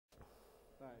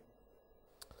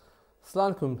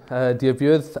Assalamu alaikum, dear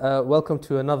viewers. Welcome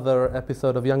to another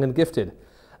episode of Young and Gifted.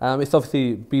 It's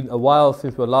obviously been a while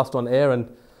since we were last on air,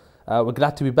 and we're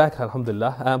glad to be back,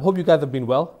 alhamdulillah. Hope you guys have been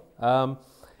well.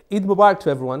 Eid Mubarak to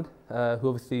everyone who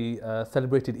obviously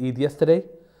celebrated Eid yesterday.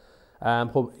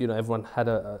 Hope everyone had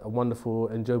a wonderful,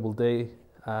 enjoyable day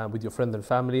with your friends and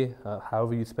family,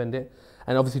 however you spend it.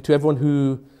 And obviously to everyone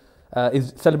who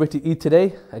is celebrating Eid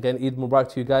today, again, Eid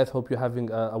Mubarak to you guys. Hope you're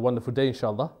having a wonderful day,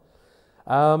 inshallah.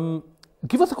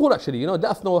 Give us a call actually, let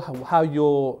us know how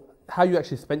you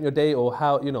actually spent your day, or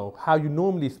how you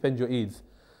normally spend your Eids.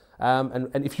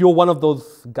 And if you're one of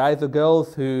those guys or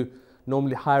girls who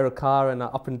normally hire a car and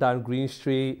are up and down Green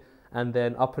Street, and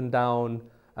then up and down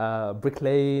Brick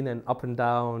Lane, and up and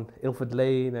down Ilford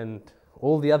Lane, and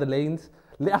all the other lanes,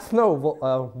 let us know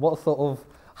what sort of,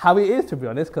 how it is, to be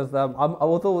honest, because I'm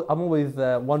always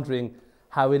wondering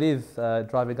how it is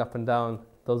driving up and down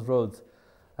those roads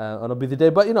on a busy day.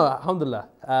 But alhamdulillah,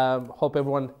 hope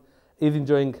everyone is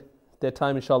enjoying their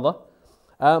time, inshallah.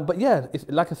 But yeah,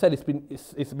 like I said,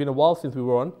 it's been a while since we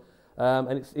were on,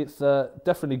 and it's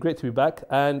definitely great to be back.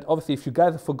 And obviously, if you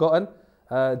guys have forgotten,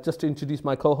 just to introduce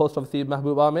my co-host, obviously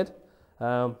Mahbub Ahmed,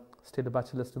 still a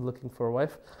bachelor, still looking for a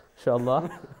wife, inshallah.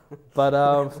 But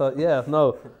so yeah,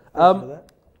 no.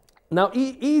 Now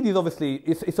Eid is obviously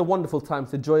it's a wonderful time,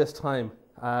 it's a joyous time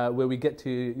where we get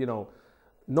to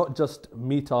not just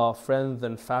meet our friends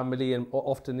and family, and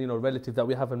often relatives that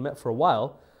we haven't met for a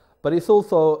while, but it's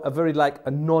also a very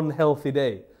a non-healthy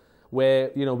day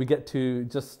where we get to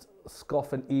just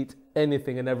scoff and eat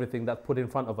anything and everything that's put in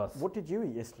front of us. What did you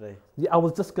eat yesterday? Yeah, I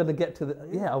was just going to get to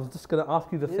I was just going to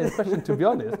ask you the same question, to be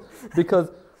honest,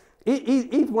 because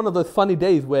it's one of those funny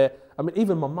days where,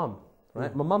 even my mum,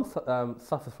 right? My mum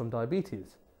suffers from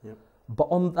diabetes, but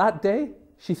on that day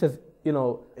she says,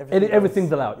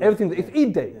 everything's allowed. Yeah. It's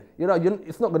Eid day. Yeah.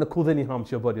 It's not going to cause any harm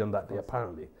to your body on that day,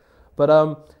 apparently. But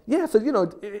so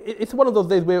it's one of those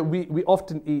days where we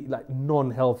often eat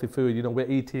non-healthy food. We're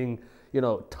eating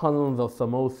tons of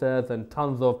samosas and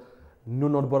tons of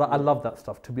nunor bora. I love that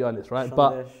stuff, to be honest, right?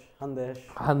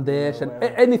 Handesh and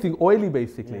anything oily,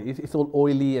 basically. Yeah. It's all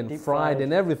oily and deep fried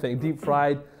and everything, deep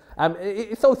fried.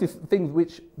 It's also things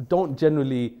which don't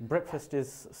generally. Breakfast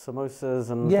is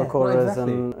samosas and pakoras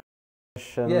and stuff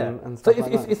so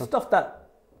it's stuff that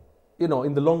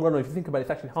in the long run, if you think about it, it's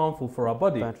actually harmful for our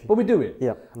body, but we do it.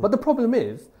 But the problem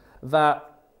is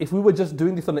that if we were just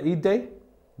doing this on an Eid day,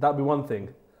 that'd be one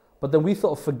thing, but then we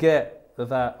sort of forget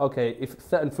that if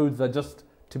certain foods are just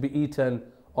to be eaten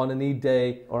on an Eid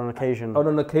day or an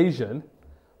occasion,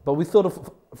 but we sort of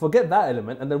forget that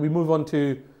element, and then we move on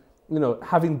to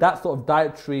having that sort of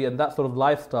dietary and that sort of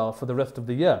lifestyle for the rest of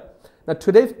the year. Now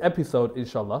today's episode,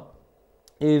 inshallah,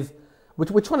 is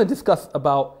we're trying to discuss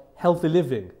about healthy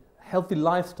living, healthy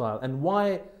lifestyle, and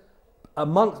why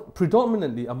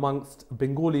predominantly amongst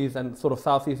Bengalis and sort of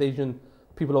Southeast Asian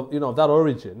people of that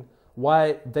origin,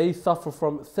 why they suffer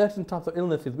from certain types of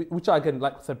illnesses, which are, again,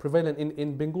 like I said, prevalent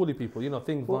in Bengali people,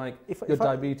 things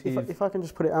diabetes. If I can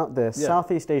just put it out there,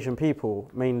 Southeast Asian people,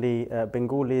 mainly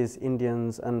Bengalis,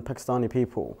 Indians and Pakistani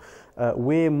people,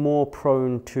 we're more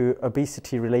prone to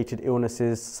obesity-related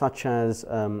illnesses such as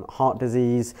heart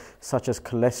disease, such as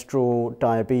cholesterol,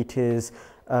 diabetes,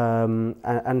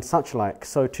 and such like.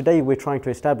 So today we're trying to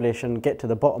establish and get to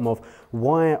the bottom of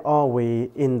why are we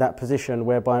in that position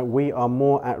whereby we are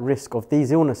more at risk of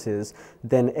these illnesses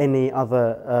than any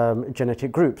other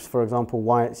genetic groups, for example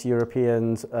whites,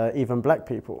 Europeans, even black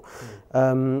people.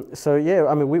 So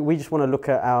yeah, we just want to look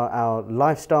at our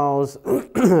lifestyles,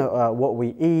 what we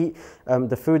eat,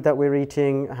 the food that we're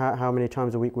eating, how many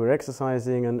times a week we're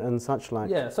exercising and such like.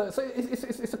 Yeah, so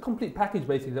it's a complete package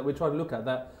basically that we're trying to look at,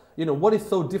 that what is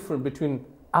so different between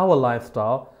our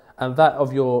lifestyle and that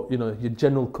of your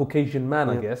general Caucasian man,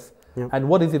 I guess, and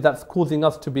what is it that's causing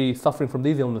us to be suffering from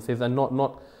these illnesses and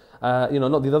not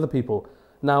these other people.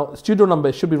 Now, studio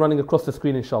number should be running across the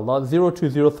screen, inshallah,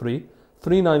 0203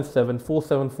 397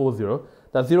 4740.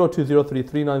 That's 0203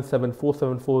 397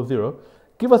 4740.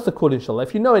 Give us a call, inshallah.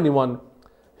 If you know anyone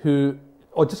who,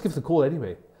 or just give us a call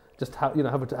anyway. Just have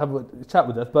a chat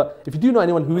with us. But if you do know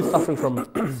anyone who is suffering from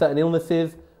certain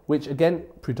illnesses, which again,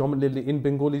 predominantly in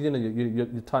Bengali,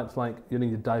 your types like your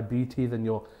diabetes and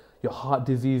your heart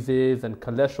diseases and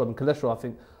cholesterol. And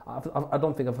cholesterol, I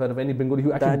don't think I've heard of any Bengali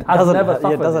who actually has never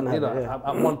suffered.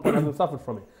 At one point hasn't suffered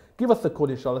from it. Give us a call,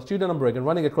 inshallah. Studio number again,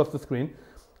 running across the screen,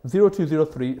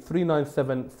 0203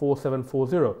 397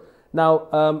 4740. Now,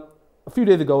 a few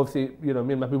days ago, obviously, me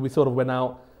and my people, we sort of went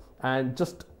out and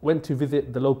just went to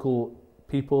visit the local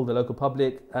people, the local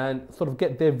public, and sort of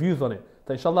get their views on it.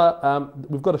 So inshallah,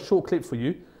 we've got a short clip for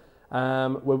you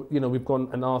where we've gone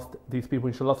and asked these people,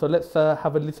 inshallah. So let's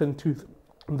have a listen to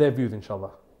their views,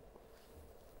 inshallah.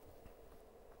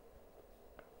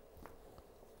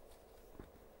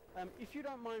 If you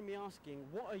don't mind me asking,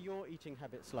 what are your eating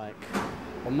habits like?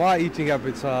 Well, my eating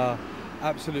habits are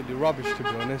absolutely rubbish, to be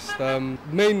honest.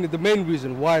 The main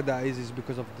reason why that is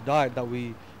because of the diet that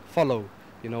we follow.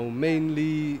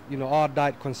 Mainly, our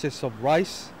diet consists of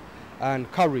rice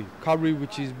and curry,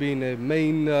 which has been a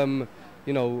main,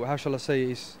 how shall I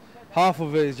say, is half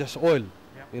of it is just oil.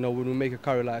 When we make a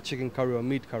curry, like a chicken curry or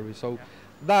meat curry. So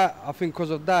that, I think,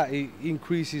 because of that, it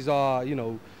increases our,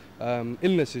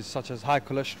 illnesses such as high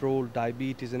cholesterol,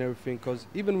 diabetes, and everything. Because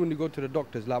even when you go to the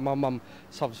doctors, like my mum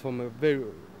suffers from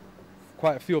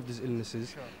quite a few of these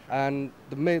illnesses, and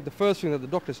the first thing that the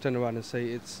doctors turn around and say,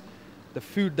 it's the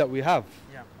food that we have.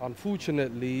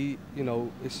 Unfortunately,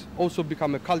 it's also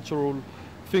become a cultural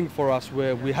thing for us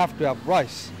where we have to have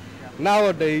rice.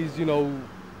 Nowadays,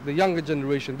 the younger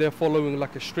generation, they're following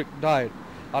like a strict diet.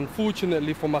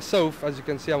 Unfortunately for myself, as you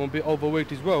can see, I'm a bit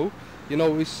overweight as well.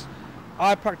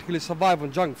 I practically survive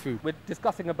on junk food. We're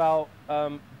discussing about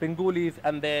Bengalis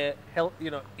and their health,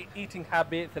 eating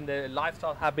habits and their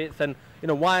lifestyle habits, and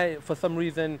why, for some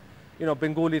reason,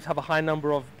 Bengalis have a high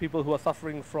number of people who are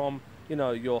suffering from,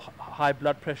 your high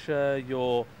blood pressure,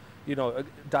 your,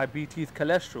 diabetes,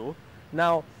 cholesterol.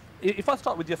 Now, if I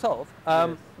start with yourself,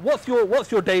 yes.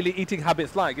 What's your daily eating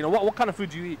habits like? What kind of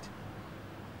food do you eat?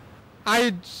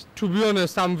 To be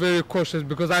honest, I'm very cautious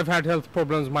because I've had health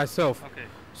problems myself. Okay.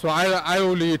 So I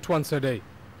only eat once a day.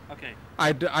 Okay.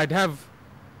 I'd have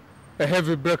a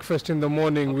heavy breakfast in the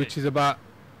morning, okay, which is about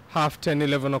 10:30,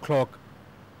 11 o'clock.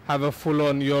 Have a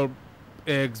full-on your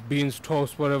eggs, beans,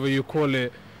 toast, whatever you call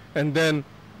it, and then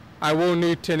I won't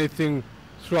eat anything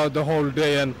throughout the whole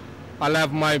day, and I'll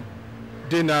have my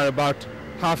dinner about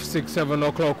 6:30, 7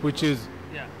 o'clock, which is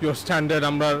your standard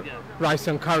rice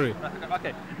and curry.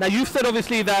 Okay. Now you said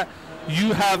obviously that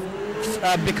you have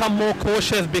become more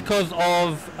cautious because of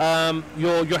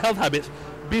your health habits.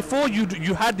 Before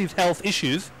you had these health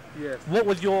issues, yes, what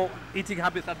was your eating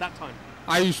habits at that time?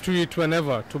 I used to eat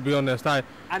whenever, to be honest.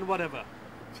 And whatever.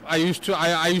 I used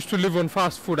to live on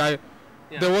fast food.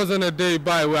 There wasn't a day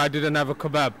by where I didn't have a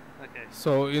kebab. Okay.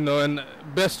 So and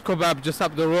best kebab just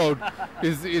up the road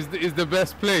is the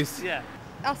best place. Yeah.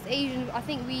 Us Asians, I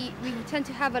think we tend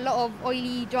to have a lot of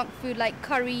oily junk food like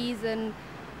curries, and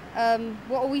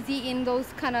we're always eating those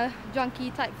kind of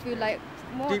junky type food like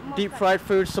deep fried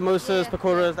food, samosas,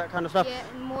 pakoras, that kind of stuff. Yeah,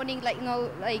 in the morning,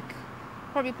 like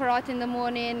probably paratha in the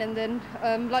morning, and then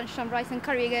lunchtime rice and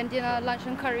curry again, dinner lunch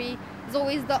and curry. There's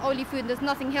always the oily food. There's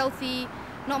nothing healthy,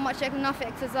 not enough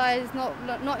exercise,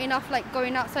 not enough like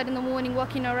going outside in the morning,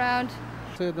 walking around.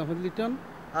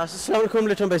 Assalamu alaikum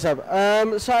Liton bhai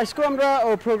sahab. So asko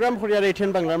amra program khoriya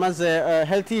reiten banglar maze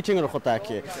healthy eating er khota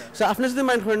ki. So apne jodi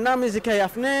mind khoren na mizi kai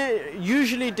apne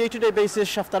usually day to day basis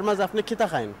shaftar maze apne kita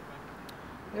khain?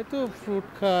 Eto fruit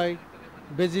khai,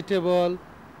 vegetable,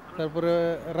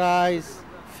 tarpore rice,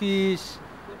 fish,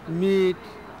 meat,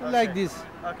 like this.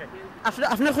 Okay.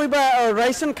 Apne khoi ba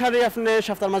rice and curry apne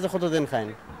shaftar maze khoto din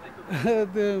khain?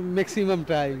 The maximum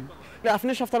time.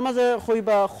 Apne shaftar maze khoi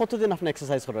ba khoto din apne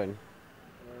exercise koroin?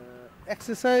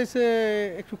 Exercise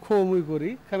একটু কমই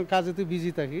করি কারণ কাজে তো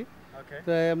busy থাকি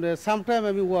তাই আমরা sometime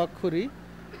আমি ওয়াক করি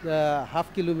হাফ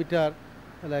কিলোমিটার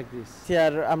লাইক দিস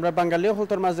আর আমরা বাঙালিও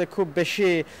হলতর মাঝে খুব বেশি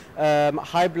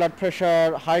high blood pressure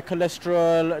high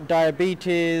cholesterol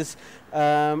diabetes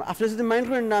আপনি যদি মাইন্ড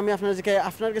করেন না আমি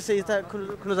আপনার কাছে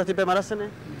কোনো জাতীয় বেমার আছে না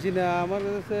জি না আমার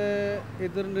কাছে এই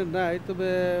ধরনের নাই তবে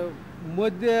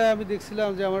মধ্যে আমি দেখছিলাম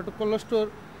যে আমার একটু কোলেস্টেরল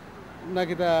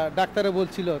নাকি তা ডাক্তারে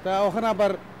বলছিল তা ওখানে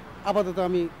আপাতত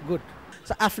আমি গুড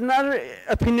আপনার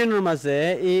অপিনিয়নের মাঝে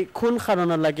এই কোন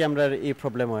কারণের লাগি আমরা এই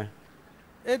প্রবলেম হয়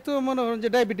এই তো মনে করেন যে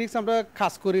ডায়াবেটিস আমরা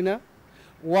কাজ করি না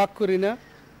ওয়াক করি না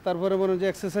তারপরে মনে যে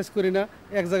এক্সারসাইজ করি না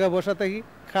এক জায়গায় বসা থাকি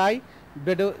খাই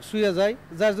বেডে শুয়ে যাই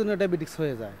যার জন্য ডায়াবেটিস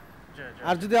হয়ে যায়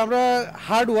আর যদি আমরা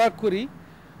হার্ড ওয়ার্ক করি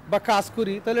বা কাজ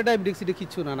করি তাহলে ডায়াবেটিস এটা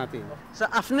কিছু না নাতে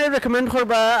আপনি রেকমেন্ড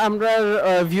করবা আমরা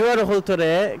ভিউয়ার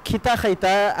হলতরে খিতা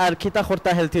খাইতা আর খিতা করতা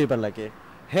হেলথি হইবার লাগে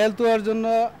হেলথ হওয়ার জন্য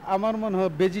আমার মনে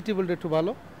হয় ভেজিটেবলটা একটু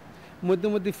ভালো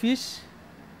মধ্যে ফিশ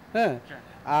হ্যাঁ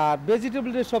আর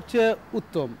ভেজিটেবলটা সবচেয়ে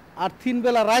উত্তম আর 3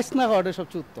 বেলা রাইস না খাওয়াটা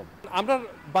সবচেয়ে উত্তম আমরা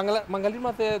বাঙালির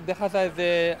মধ্যে দেখা যায় যে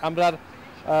আমরা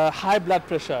high blood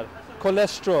pressure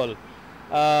cholesterol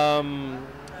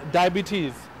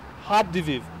diabetes heart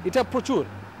disease এটা প্রচুর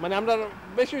মানে আমরা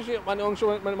বেশি মানে অংশ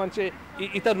মানে মানুষ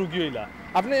এটা রোগী হইলা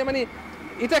আপনি মানে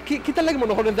এটা কিতা লাগে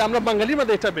মনে করেন যে আমরা বাঙালির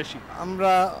মধ্যে এটা বেশি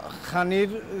আমরা খানির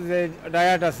যে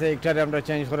ডায়েট আছে এটারে আমরা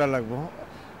চেঞ্জ করা লাগবো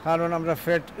কারণ আমরা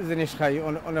ফ্যাট জিনিস খাই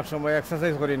অনেক সময়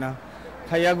এক্সারসাইজ করি না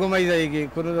খাইয়া ঘুমাই যাই কি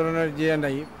কোনো ধরনের জিয়া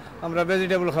নাই আমরা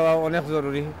ভেজিটেবল খাওয়া অনেক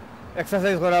জরুরি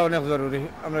এক্সারসাইজ করা অনেক জরুরি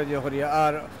আমরা যে করি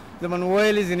আর যেমন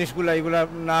ওয়েলি জিনিসগুলো এগুলা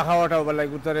না খাওয়াটাও ভালো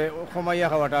গুতরে কমাইয়া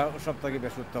খাওয়াটা সব থেকে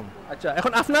বেশ উত্তম আচ্ছা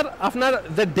এখন আপনার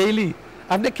যে ডেইলি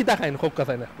আপনি কিতা খাইন খুব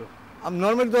কথা না একটু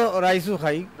নর্মালি তো রাইসও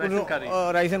খাই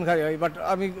রাইস এন্ড কারি বাট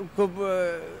আমি খুব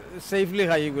সেফলি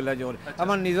খাই এগুলা যে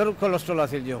আমার নিজের কোলেস্ট্রল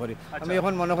আছে যে করি আমি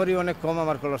এখন মনে করি অনেক কম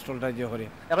আমার কোলেস্ট্রলটা যে করি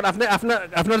এখন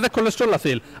আপনার যে কোলেস্ট্রল আছে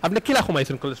আপনি কিলা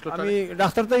কমাইছেন কোলেস্ট্রল আমি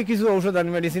ডাক্তার থেকে কিছু ঔষধ আনি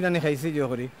মেডিসিন আনি খাইছি যে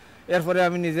করি এরপরে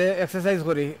আমি নিজে এক্সারসাইজ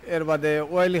করি এর বাদে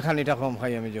অয়েলি খানিটা কম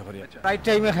খাই আমি যে করি রাইট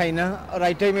টাইমে খাই না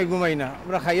রাইট টাইমে ঘুমাই না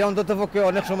আমরা খাইয়া অন্তত পক্ষে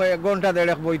অনেক সময় 1 ঘন্টা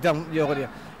 1.5 বইতাম যে করি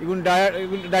এগুলো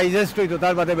ডাইজেস্ট হইতো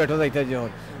তার বাদে বেঠো যাইতে যে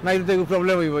হয় না এগুলো তো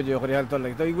প্রবলেম হইব যে করি হেলথর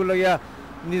লাগে তো এগুলো গিয়া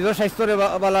নিজের স্বাস্থ্যরে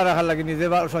ভালো রাখার লাগে নিজে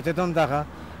সচেতন থাকা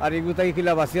আর এগুলো থেকে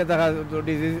কিলা বাঁচিয়ে থাকা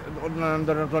ডিজিজ নানান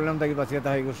ধরনের প্রবলেম থেকে বাঁচিয়ে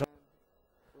থাকা এগুলো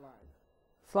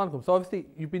Assalamualaikum. So obviously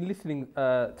you've been listening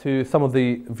to some of the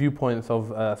viewpoints of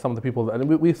some of the people, and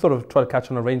we sort of try to catch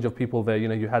on a range of people there. You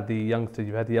know, you had the youngsters,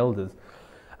 you had the elders,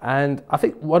 and I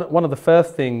think one of the first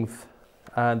things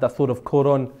that sort of caught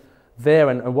on there,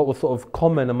 and what was sort of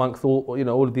common amongst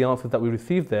all of the answers that we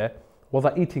received there, was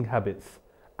our eating habits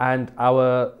and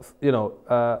our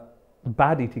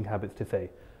bad eating habits, to say.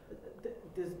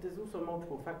 There's also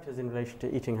multiple factors in relation to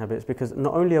eating habits, because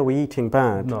not only are we eating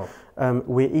bad,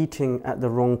 we're eating at the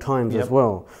wrong times as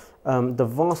well. The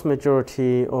vast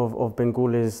majority of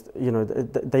Bengalis,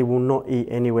 they will not eat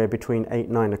anywhere between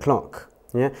 8-9 o'clock.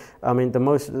 Yeah, I mean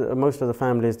most of the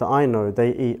families that I know,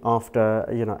 they eat after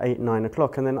 8-9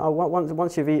 o'clock, and then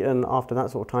once you've eaten after that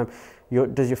sort of time,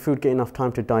 does your food get enough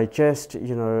time to digest?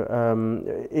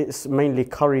 It's mainly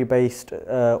curry-based,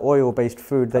 oil-based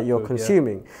food that you're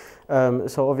consuming.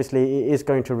 So obviously it is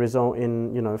going to result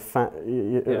in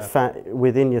fat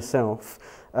within yourself,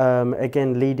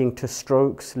 again leading to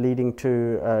strokes, leading to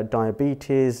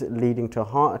diabetes, leading to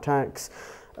heart attacks.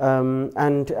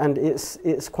 And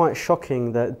it's quite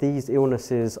shocking that these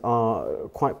illnesses are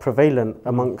quite prevalent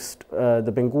amongst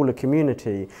the Bengali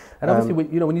community. And obviously,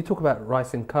 when you talk about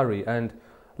rice and curry, and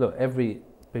look, every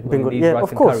Bengali needs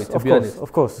rice and curry, to be honest. Of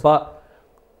course. But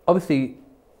obviously,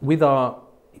 with our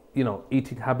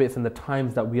eating habits and the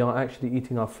times that we are actually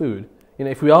eating our food,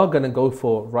 if we are going to go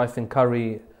for rice and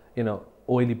curry,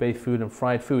 oily-based food and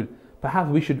fried food, perhaps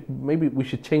we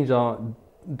should change our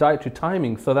dietary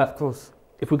timing so that. Of course.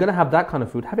 If we're going to have that kind of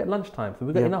food, have it at lunchtime. So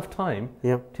we've got enough time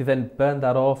to then burn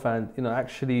that off and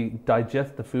actually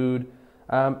digest the food,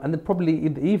 and then probably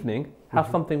in the evening have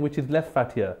something which is less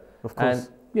fattier. Of course.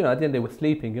 And at the end they were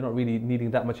sleeping. You're not really needing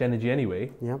that much energy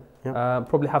anyway.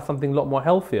 Probably have something a lot more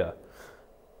healthier.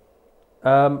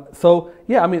 So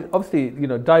I mean, obviously,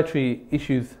 dietary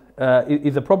issues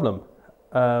is a problem.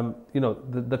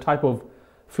 The type of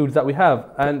foods that we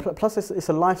have, and plus it's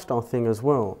a lifestyle thing as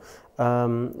well.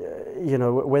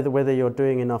 Whether you're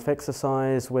doing enough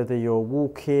exercise, whether you're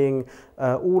walking,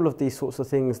 all of these sorts of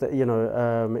things that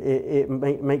it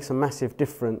makes a massive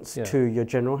difference to your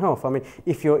general health. I mean,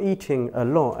 if you're eating a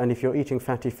lot and if you're eating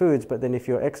fatty foods, but then if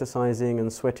you're exercising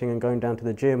and sweating and going down to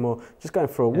the gym or just going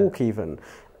for a walk even,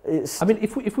 I mean,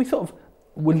 if we sort of,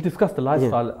 we'll discuss the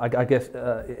lifestyle, I guess,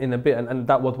 in a bit, and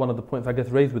that was one of the points I guess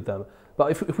raised with them. But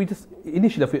if we just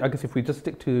initially, if we just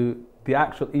stick to the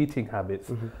actual eating habits,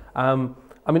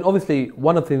 I mean, obviously,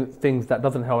 one of the things that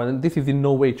doesn't help, and this is in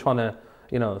no way trying to,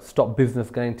 stop business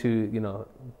going to,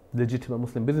 legitimate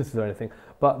Muslim businesses or anything,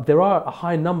 but there are a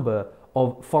high number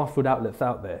of fast food outlets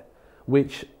out there,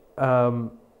 which,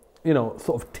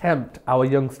 sort of tempt our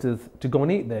youngsters to go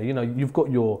and eat there. You've got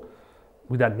your,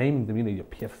 without naming them, your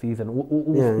PFCs and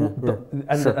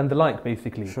and the like,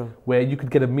 basically, where you could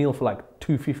get a meal for like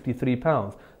 £2.50,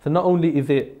 £3. So not only is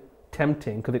it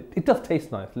tempting, because it does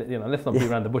taste nice, let's not be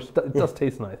around the bush, it does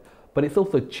taste nice, but it's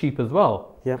also cheap as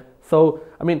well. So,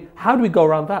 I mean, how do we go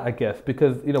around that, I guess?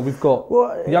 Because, we've got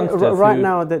youngsters right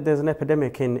now there's an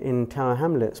epidemic in Tower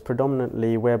Hamlets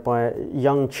predominantly, whereby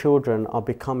young children are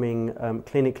becoming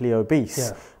clinically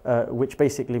obese, which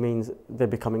basically means they're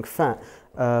becoming fat.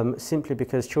 Simply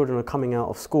because children are coming out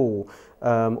of school,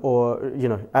 or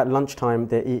at lunchtime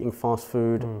they're eating fast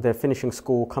food, they're finishing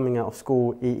school, coming out of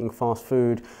school, eating fast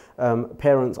food.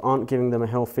 Parents aren't giving them a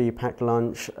healthy packed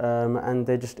lunch, and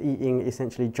they're just eating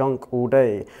essentially junk all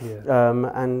day.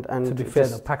 And to be fair,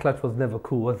 the packed lunch was never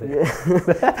cool, was it?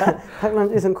 Packed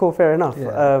lunch isn't cool, fair enough.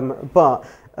 But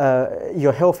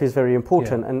your health is very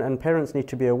important, and parents need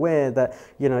to be aware that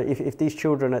if these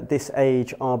children at this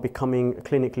age are becoming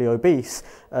clinically obese,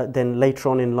 then later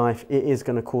on in life it is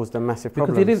going to cause them massive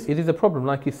problems. Because it is a problem,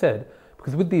 like you said,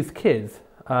 because with these kids,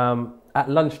 at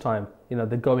lunchtime, you know,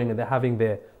 they're going and they're having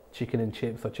their chicken and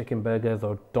chips or chicken burgers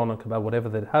or doner kebab, whatever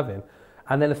they're having.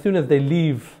 And then as soon as they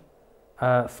leave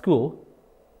school,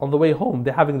 on the way home,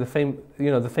 they're having the same, you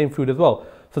know, the same food as well.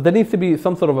 So there needs to be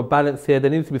some sort of a balance here.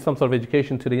 There needs to be some sort of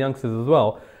education to the youngsters as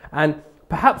well. And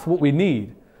perhaps what we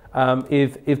need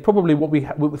is probably what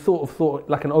we sort of thought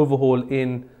like an overhaul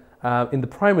in the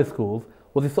primary schools,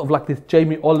 was this sort of like this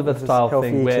Jamie Oliver style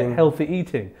thing, where healthy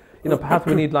eating. You know, perhaps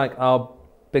we need like our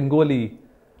Bengali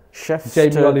chefs,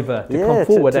 Jamie Oliver, to come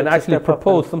forward and actually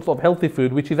propose some sort of healthy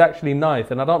food, which is actually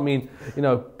nice. And I don't mean, you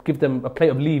know, give them a plate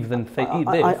of leaves and say, eat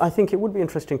this. I think it would be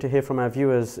interesting to hear from our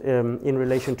viewers in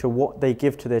relation to what they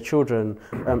give to their children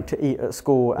to eat at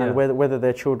school, and whether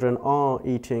their children are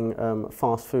eating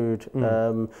fast food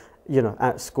you know,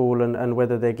 at school, and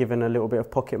whether they're given a little bit of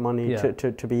pocket money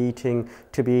to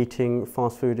be eating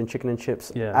fast food and chicken and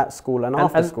chips at school and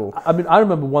after school. I mean, I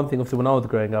remember one thing, obviously, when I was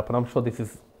growing up, and I'm sure this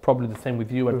is probably the same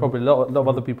with you, and probably a lot of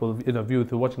other people, you know,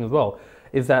 viewers who are watching as well,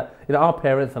 is that, you know, our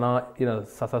parents and our, you know,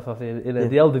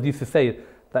 the elders used to say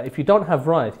that if you don't have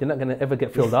rice, you're not going to ever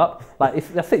get filled up. Like,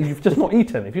 that's it, you've just not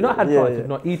eaten. If you've not had rice, you've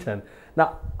not eaten.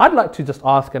 Now, I'd like to just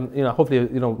ask, and, you know, hopefully,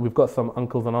 you know, we've got some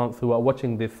uncles and aunts who are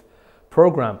watching this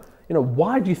program. You know,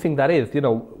 why do you think that is? You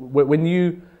know, when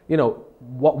you know,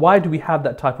 why do we have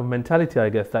that type of mentality, I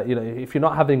guess, that, you know, if you're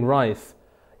not having rice,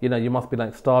 you know, you must be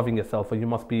like starving yourself, or you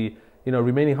must be, you know,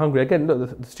 remaining hungry. Again,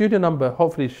 look, the studio number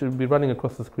hopefully should be running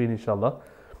across the screen, inshallah.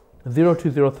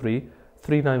 0203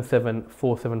 397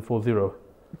 4740.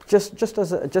 Just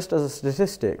as a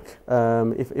statistic,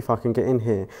 if I can get in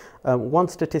here, one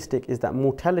statistic is that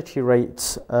mortality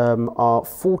rates are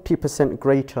 40%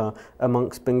 greater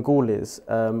amongst Bengalis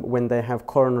when they have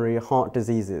coronary heart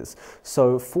diseases.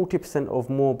 So 40% of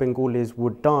more Bengalis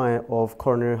would die of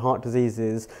coronary heart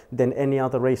diseases than any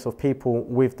other race of people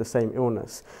with the same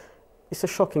illness. It's a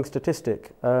shocking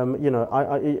statistic. You know,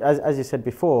 as you said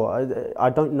before, I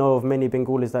don't know of many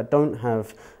Bengalis that don't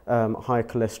have high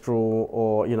cholesterol,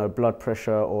 or, you know, blood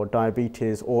pressure, or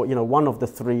diabetes, or, you know, one of the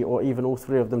three, or even all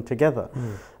three of them together.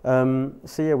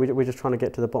 So yeah, we're just trying to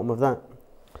get to the bottom of that.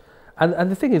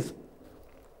 And the thing is,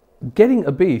 getting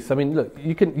obese. I mean, look,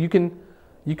 you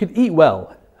can eat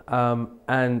well,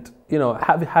 and, you know,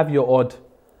 have your odd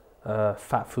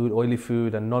fat food, oily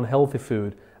food, and non-healthy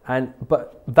food.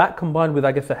 But that combined with,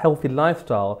 I guess, a healthy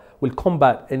lifestyle will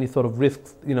combat any sort of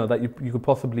risks, you know, that you could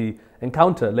possibly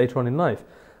encounter later on in life.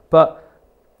 But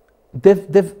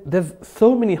there's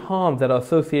so many harms that are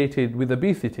associated with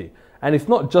obesity, and it's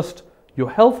not just your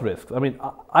health risks. I mean,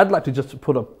 I'd like to just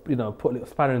put a little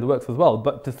spanner in the works as well,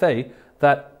 but to say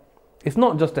that it's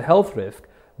not just a health risk,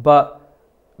 but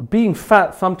being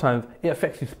fat sometimes it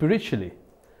affects you spiritually.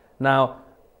 Now,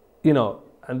 you know,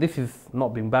 and this is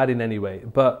not being bad in any way,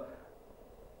 but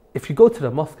if you go to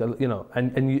the mosque, you know,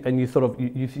 and you sort of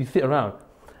you sit around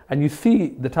and you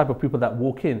see the type of people that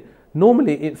walk in,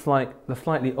 normally it's like the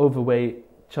slightly overweight,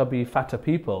 chubby, fatter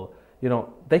people. You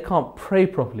know, they can't pray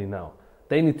properly now.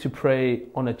 They need to pray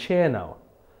on a chair now.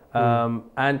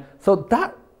 And so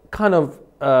that kind of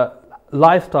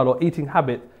lifestyle or eating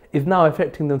habit is now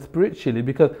affecting them spiritually,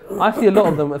 because I see a lot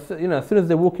of them, you know, as soon as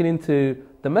they're walking into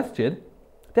the masjid,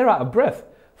 they're out of breath.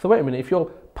 So wait a minute, if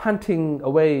you're panting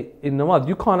away in namaz,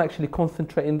 you can't actually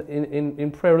concentrate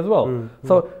in prayer as well.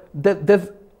 So there's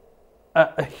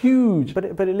a huge... But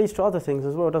it leads to other things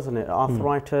as well, doesn't it?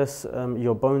 Arthritis,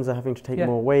 your bones are having to take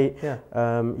more weight,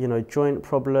 you know, joint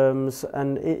problems,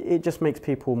 and it just makes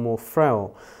people more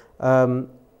frail.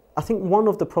 I think one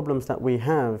of the problems that we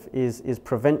have is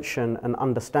prevention and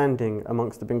understanding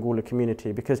amongst the Bengali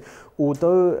community, because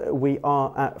although we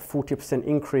are at 40%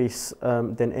 increase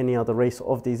than any other race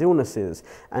of these illnesses,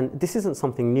 and this isn't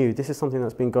something new, this is something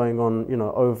that's been going on, you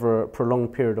know, over a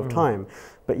prolonged period of time,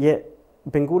 but yet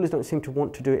Bengalis don't seem to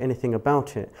want to do anything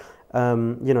about it.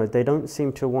 You know, they don't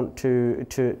seem to want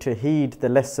to heed the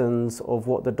lessons of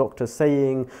what the doctor's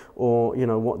saying, or, you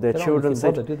know, what their children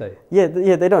say. Do they? Yeah,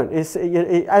 they don't.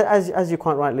 As you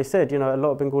quite rightly said, you know, a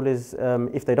lot of Bengalis,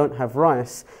 if they don't have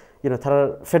rice, you know,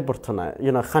 tara fed bortana,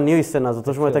 you know, khanyuisen as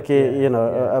you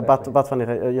know,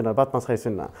 batmas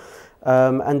khaysinna.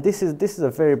 And this is a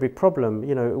very big problem.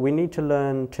 You know, we need to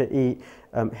learn to eat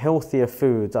healthier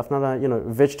foods. Afnara, you know,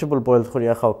 vegetable boiled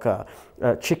khuriya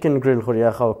khawka, chicken grill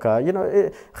khuriya khawka. You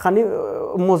know, khani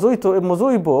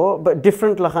mozoibo, but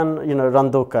different lahan, you know,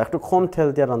 randoka. To khom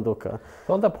tel dia randoka.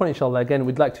 So on that point, inshallah, again,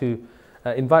 we'd like to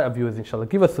invite our viewers, inshallah,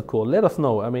 give us a call. Let us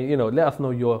know. I mean, you know, let us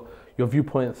know your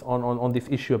viewpoints on this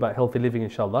issue about healthy living,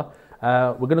 inshallah.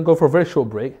 We're going to go for a very short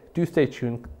break. Do stay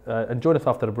tuned and join us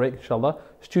after the break, inshallah.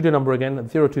 Studio number again,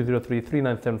 0203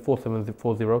 397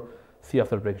 4740. See you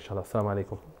after the break, inshallah. Assalamu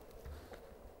alaikum.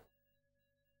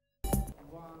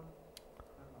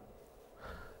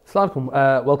 Assalamu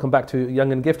alaikum, welcome back to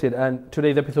Young and Gifted, and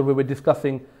today's episode we were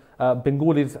discussing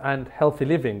Bengalis and healthy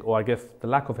living, or I guess the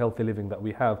lack of healthy living that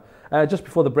we have. Just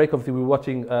before the break, obviously, we were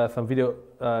watching some video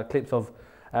clips of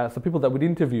some people that we'd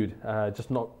interviewed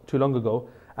just not too long ago,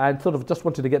 and sort of just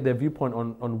wanted to get their viewpoint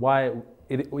on why,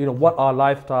 what our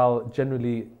lifestyle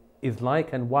generally is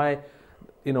like, and why,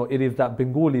 it is that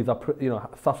Bengalis are,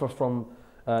 suffer from,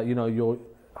 your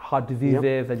heart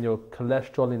diseases and your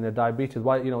cholesterol and your diabetes,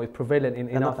 why, it's prevalent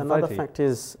in our society. Another fact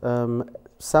is,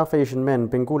 South Asian men,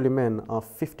 Bengali men, are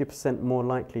 50% more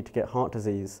likely to get heart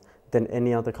disease than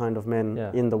any other kind of men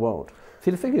in the world.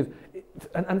 See, the thing is,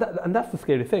 and that's the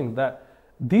scary thing, that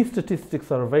these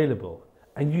statistics are available,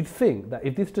 and you'd think that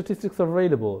if these statistics are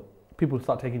available, people would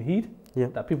start taking heed,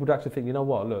 that people would actually think,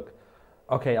 look,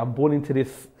 okay, I'm born into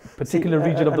this particular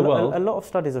region of the world. A lot of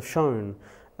studies have shown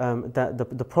that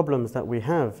the problems that we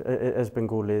have as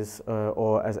Bengalis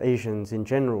or as Asians in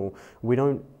general, we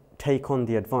don't take on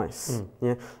the advice.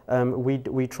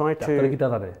 We try to.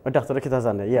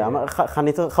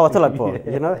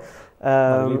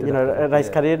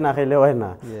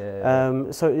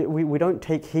 So we don't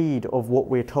take heed of what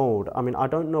we're told. I mean, I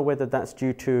don't know whether that's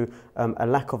due to a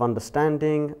lack of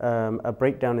understanding, a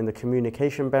breakdown in the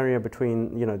communication barrier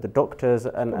between the doctors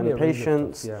and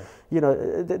patients.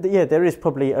 There is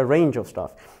probably a range of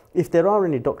stuff. If there are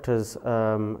any doctors,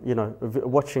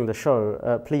 watching the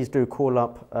show, please do call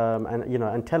up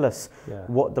and tell us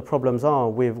what the problems are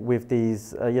with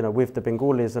these, with the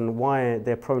Bengalis and why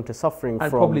they're prone to suffering and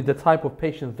from. Probably the type of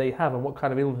patients they have and what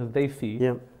kind of illnesses they see.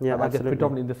 I guess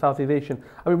predominantly in the Southeast Asian.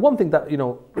 I mean, one thing that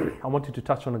I wanted to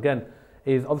touch on again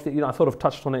is obviously I sort of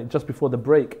touched on it just before the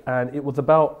break, and it was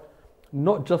about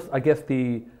not just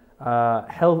the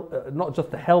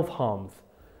health harms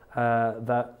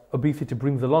that obesity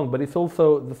brings along, but it's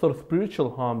also the sort of spiritual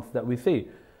harms that we see.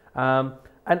 And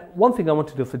one thing I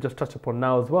wanted to just touch upon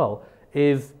now as well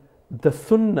is the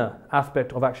sunnah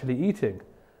aspect of actually eating.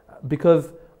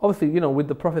 Because obviously, with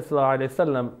the Prophet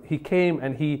ﷺ, he came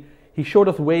and he showed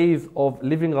us ways of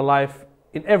living a life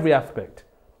in every aspect,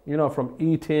 from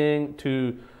eating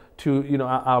to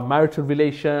our marital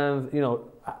relations,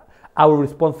 our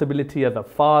responsibility as a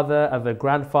father, as a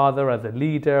grandfather, as a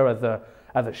leader, as a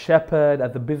shepherd,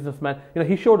 as a businessman.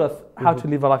 He showed us how to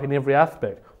live a life in every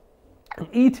aspect. And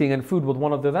eating and food was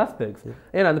one of those aspects.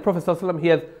 And the Prophet ﷺ, he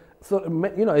has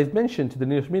is mentioned to the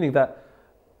nearest meaning that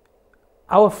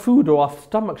our food or our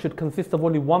stomach should consist of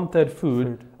only 1/3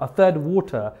 food, 1/3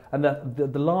 water, and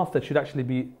the last that should actually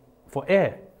be for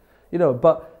air.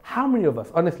 But how many of us,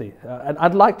 honestly, and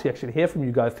I'd like to actually hear from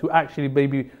you guys who actually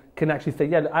maybe can actually say,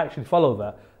 I actually follow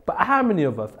that. But how many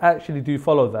of us actually do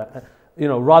follow that?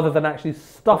 Rather than actually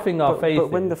stuffing our faces.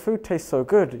 But when the food tastes so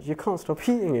good, you can't stop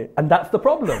eating it. And that's the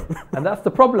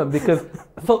problem. Because,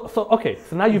 so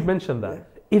now you've mentioned that.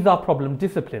 Is our problem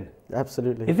discipline?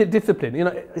 Absolutely. Is it discipline?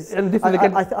 And this is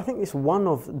again. I think it's one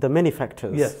of the many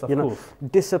factors. Yes, of course.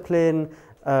 Discipline.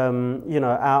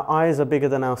 Our eyes are bigger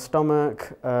than our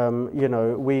stomach.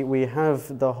 We have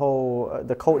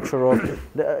the culture of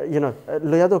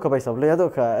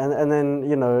and then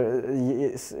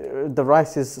the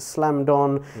rice is slammed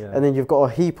on, and then you've got a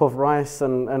heap of rice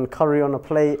and curry on a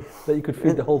plate that you could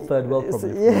feed the whole third world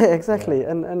probably. Yeah, exactly.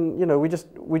 And we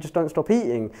just don't stop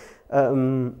eating.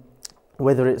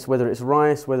 Whether it's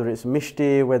rice, whether it's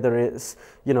mishti, whether it's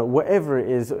whatever it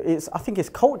is, I think it's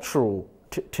cultural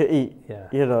to eat,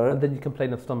 and then you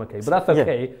complain of stomachache, but that's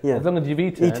okay as long as you've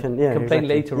eaten complain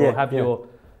later or have your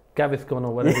Gaviscon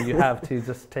or whatever you have to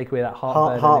just take away that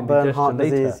heartburn, heart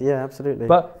disease. Later. Yeah, absolutely.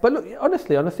 But look,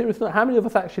 honestly, on a serious note, how many of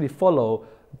us actually follow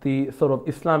the sort of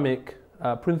Islamic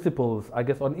principles, I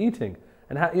guess, on eating,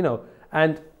 and how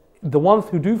and the ones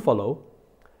who do follow,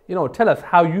 tell us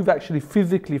how you've actually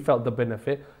physically felt the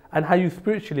benefit and how you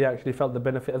spiritually actually felt the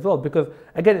benefit as well, because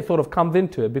again it sort of comes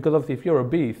into it, because obviously if you're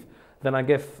obese, then I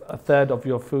guess 1/3 of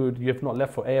your food you've not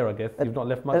left for air, I guess. You've not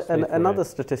left much space for another air.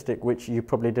 Statistic which you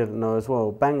probably didn't know as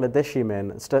well, Bangladeshi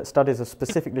men, studies have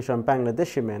specifically shown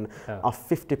Bangladeshi men are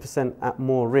 50% at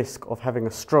more risk of having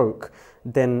a stroke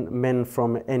than men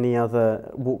from any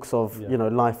other walks of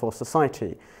life or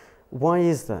society. Why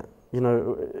is that?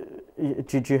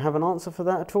 Do you have an answer for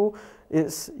that at all?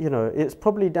 It's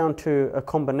probably down to a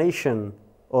combination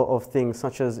of things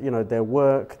such as their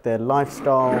work, their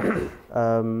lifestyle,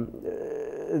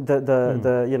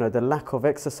 the lack of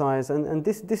exercise, and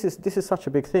this is such a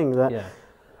big thing that. Yeah,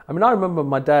 I mean, I remember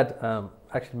my dad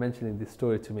actually mentioning this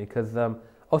story to me, because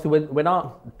also when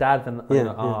our dads and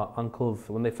our uncles,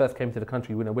 when they first came to the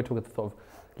country, we're talking sort of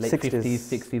late 50s,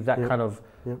 60s, that kind of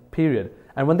period.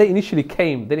 And when they initially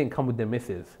came, they didn't come with their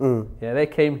missus. They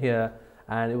came here.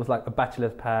 and it was like a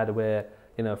bachelor's pad where,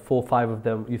 you know, 4 or 5 of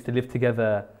them used to live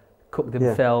together, cook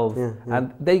themselves, and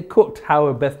they cooked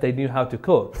however best they knew how to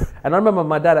cook. And I remember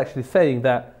my dad actually saying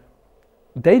that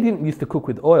they didn't used to cook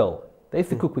with oil. They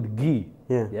used to cook with ghee,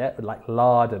 with like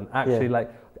lard and actually like,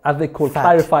 as they call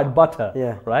clarified butter,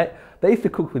 right? They used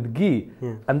to cook with ghee,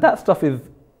 and that stuff is,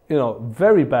 you know,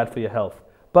 very bad for your health.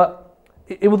 But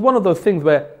it was one of those things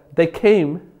where they came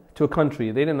to a country,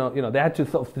 they didn't know, you know, they had to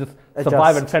sort of just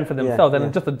survive and fend for themselves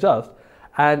and just adjust.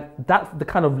 And that's the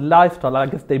kind of lifestyle I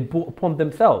guess they brought upon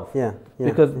themselves.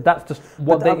 Because that's just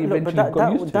what they eventually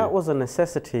got used to. That was a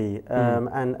necessity,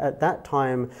 and at that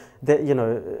time, you know,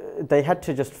 they had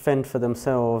to just fend for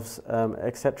themselves,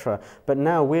 etc. But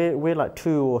now we're like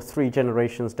 2 or 3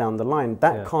 generations down the line.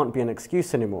 That can't be an excuse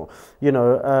anymore. You know,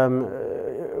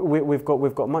 we've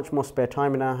got much more spare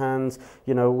time in our hands.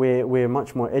 You know, we're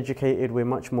much more educated.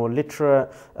 We're much more literate.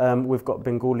 We've got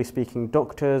Bengali-speaking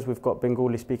doctors. We've got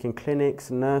Bengali-speaking clinics,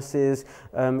 nurses.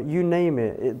 You name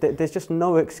it. There's just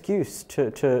no excuse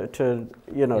to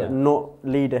you know, not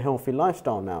lead a healthy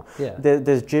lifestyle now.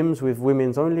 There's gyms with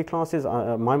women's only classes.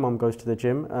 My mum goes to the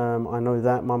gym. I know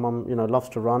that my mum, you know, loves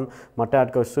to run. My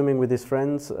dad goes swimming with his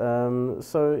friends.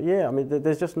 So yeah, I mean,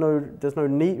 there's just no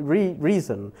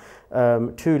reason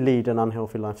to lead an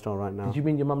unhealthy lifestyle right now. Did you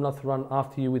mean your mum loves to run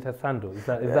after you with her sandal? Is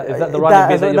that the running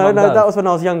bit that your mum does? That was when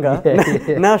I was younger.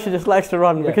 Now she just likes to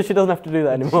run because she doesn't have to do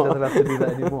that anymore. She doesn't have to do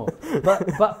that anymore.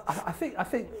 But I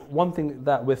think one thing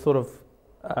that we're sort of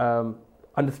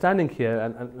understanding here,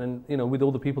 and you know, with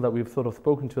all the people that we've sort of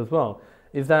spoken to as well,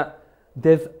 is that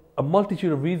there's a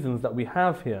multitude of reasons that we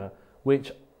have here,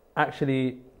 which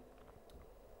actually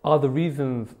are the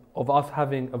reasons of us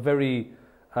having a very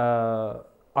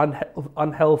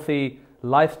unhealthy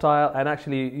lifestyle, and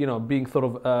actually, you know, being sort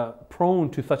of prone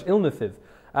to such illnesses.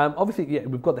 Obviously,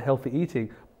 we've got the healthy eating.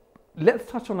 Let's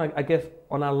touch on, I guess,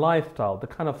 on our lifestyle, the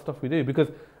kind of stuff we do, because,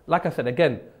 like I said,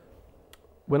 again,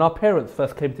 when our parents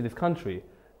first came to this country,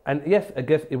 and yes, I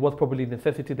guess it was probably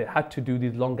necessity. They had to do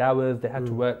these long hours. They had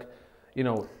to work, you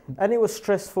know. And it was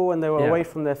stressful, and they were away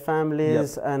from their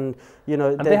families, and you know,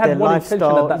 and they had one intention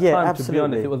at that time. Absolutely. To be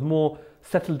honest, it was more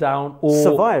settle down or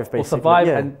survive, basically, or survive,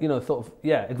 and you know, sort of,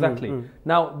 exactly.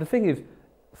 Now the thing is,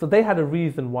 so they had a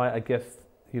reason why, I guess,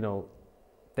 you know,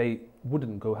 they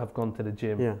wouldn't have gone to the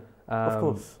gym. Of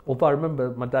course. Although I remember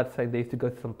my dad saying they used to go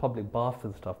to some public baths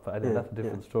and stuff, but I think that's a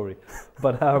different story.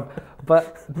 But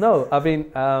no, I mean,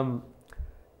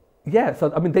 so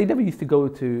I mean, they never used to go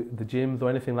to the gyms or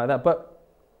anything like that. But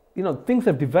you know, things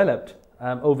have developed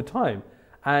over time,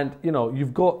 and you know,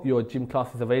 you've got your gym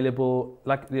classes available.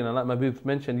 Like, you know, like my boobs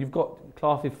mentioned, you've got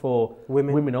classes for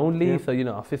women only. So you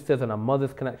know, our sisters and our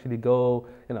mothers can actually go.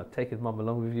 You know, take his mum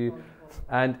along with you,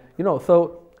 and you know, so.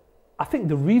 I think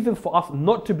the reasons for us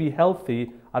not to be healthy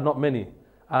are not many.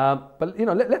 But you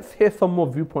know, let's hear some more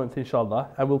viewpoints, inshallah,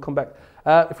 and we'll come back.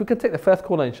 If we can take the first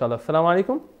caller, inshallah. Assalamu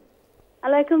alaikum.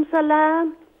 Alaikum salam.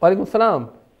 Walaikum salam.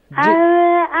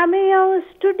 আমি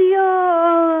studio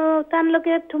তান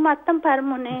লোকে একটু মারতাম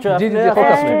পারমু না। জি জি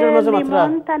খোকা স্টুডিওর মাঝে মাত্রা।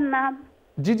 লিমন তার নাম।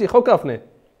 জি খোকা আপনি।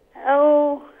 ও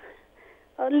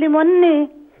লিমননি।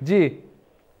 জি।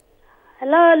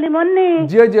 হ্যালো লিমননি।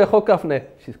 জি খোকা আপনি।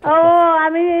 ও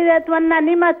আমি তোমার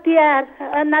নানি মাতিয়ার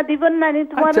না দিবন নানি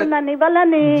তোমার নানি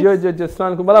বালানি। জি আসসালামু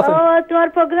আলাইকুম ভালো আছেন? ও তোমার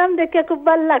প্রোগ্রাম দেখে খুব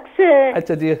ভালো লাগছে।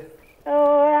 আচ্ছা জি। ও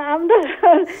আমরা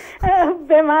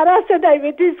বেমার আছে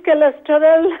ডায়াবেটিস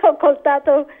কোলেস্টেরল কলতা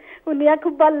তো উনিয়া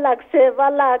খুব ভালো লাগছে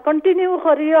ভালো কন্টিনিউ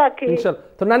করিও আকি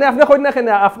ইনশাআল্লাহ। তো নানি আপনি কই না কেন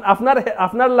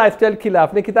আপনার লাইফস্টাইল কিলা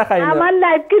আপনি কিটা খাই না? আমার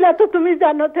লাইফ কিলা তো তুমি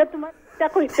জানো তে তোমার তা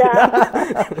কইতা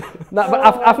না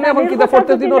আপনি এখন কিটা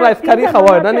প্রত্যেকদিন রাইস কারি খাওয়া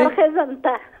হয় নানি?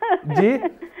 জি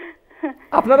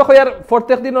আপনারা কই আর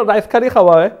প্রত্যেকদিন রাইস কারি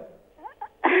খাওয়া হয়?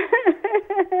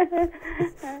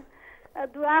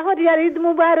 दुआ करिए ईद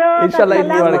मुबारक इंशाल्लाह ईद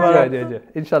मुबारक जी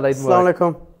इंशाल्लाह ईद मुबारक अस्सलाम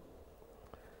वालेकुम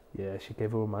Yeah, she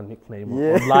gave her my nickname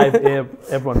on live air.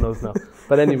 Everyone knows now.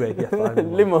 But anyway, yes,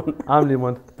 I'm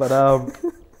Limon. But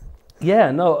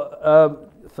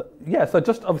so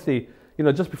just obviously, you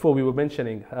know, just before we were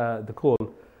mentioning the call,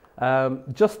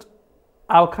 just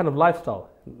our kind of lifestyle,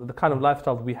 the kind of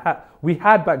lifestyle we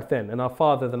had back then, and our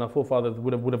fathers and our forefathers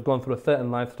would have gone through a certain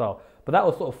lifestyle. But that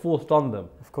was sort of forced on them.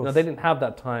 Of course. You know, they didn't have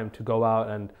that time to go out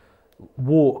and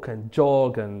walk and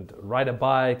jog and ride a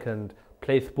bike and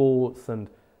play sports and,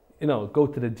 you know, go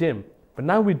to the gym. But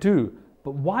now we do.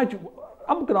 But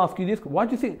I'm going to ask you this, why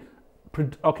do you think,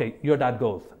 okay, your dad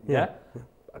goes, yeah?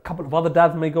 A couple of other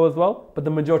dads may go as well, but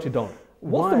the majority don't.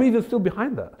 What's the reason still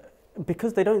behind that?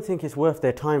 Because they don't think it's worth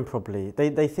their time, probably.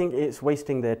 They think it's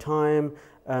wasting their time.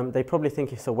 They probably think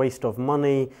it's a waste of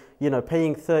money. You know,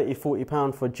 paying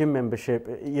 £30-40 for a gym membership,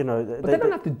 you know. But they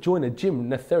don't have to join a gym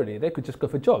necessarily. They could just go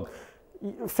for a jog.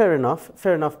 Fair enough.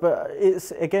 But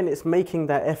it's making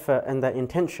that effort and that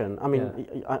intention. I mean,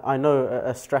 I know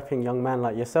a strapping young man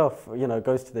like yourself, you know,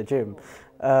 goes to the gym.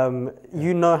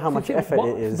 You know how much effort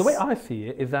it is. The way I see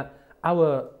it is that our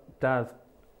dads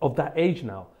of that age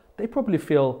now, they probably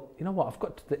feel, you know what, I've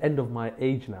got to the end of my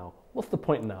age now. What's the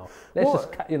point now? Let's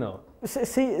you know.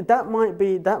 See, that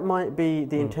might be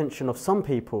the intention of some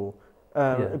people.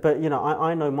 But you know,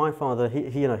 I know my father.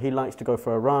 He likes to go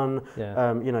for a run.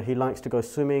 You know, he likes to go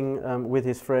swimming with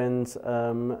his friends.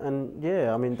 And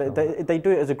yeah, I mean, they do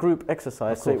it as a group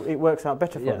exercise, so it works out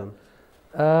better for them.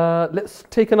 Let's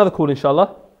take another call, inshallah.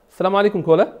 Assalamu alaikum,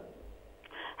 caller.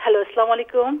 Hello, assalamu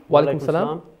alaikum. Wa alaikum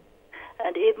salam.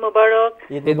 And Eid Mubarak.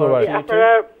 Eid Mubarak. After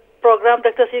program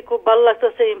দেখতেছি খুব ভালো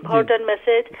লাগতেছে important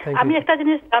message আমি একটা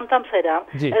জিনিস জানতাম Sairam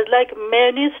is like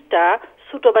মেয়োনিজটা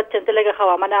ছোট বাচ্চাদের লেগে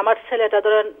খাওয়া মানে আমার ছেলেটা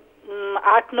ধরেন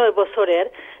 8-9 বছরের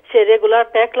সে রেগুলার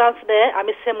প্যাক লাঞ্চ নেয়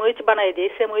আমি স্যান্ডউইচ বানাই দিই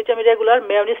স্যান্ডউইচ আমি রেগুলার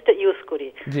মেয়োনিজটা ইউজ করি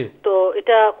তো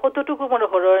এটা কতটুকু মনে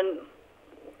করেন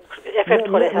এফেক্ট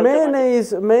করে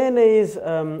mayonnaise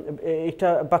এটা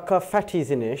বাকা fatty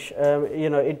জিনিস you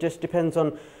know it just depends on.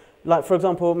 Like, for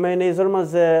example, mayonnaise,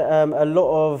 a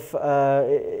lot of,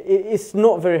 it's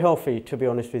not very healthy, to be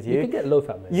honest with you. You can get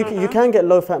low-fat mayonnaise. You can get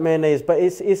low-fat mayonnaise, but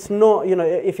it's not, you know,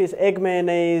 if it's egg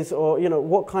mayonnaise or, you know,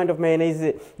 what kind of mayonnaise is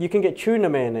it? You can get tuna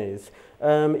mayonnaise.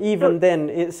 Even then,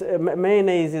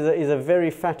 mayonnaise is a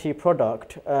very fatty product,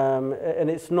 and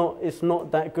it's not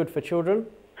that good for children.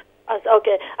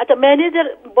 ওকে আচ্ছা মেয়োনিজের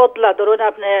বদলা ধরুন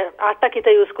আপনি আটা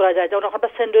কিটা use করা যায় যেমন আমরা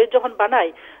স্যান্ডউইচ যখন বানাই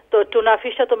তো টুনা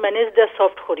ফিশটা তো মেয়োনিজ দিয়ে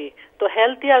সফট করি তো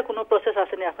হেলথি আর কোনো প্রসেস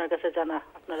আছে নি আপনার কাছে জানা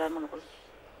আপনারা মনে করেন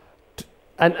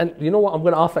and you know what, I'm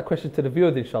going to ask that question to the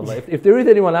viewers, inshallah. If there is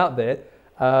anyone out there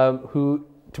who,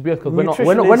 to be honest,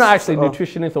 because we're not actually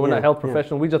nutritionists or we're not health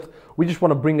professionals. We just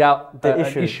want to bring out the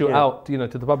issue out, you know,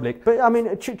 to the public. But I mean,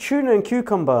 tuna and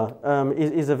cucumber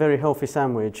is a very healthy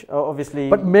sandwich. Obviously.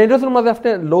 But mayonnaise is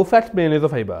after low-fat mayonnaise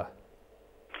of fiber.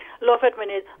 Low-fat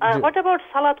mayonnaise. What about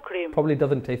salad cream? Probably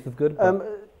doesn't taste as good.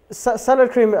 Salad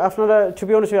cream, to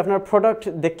be honest with you, after a product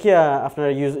dekia after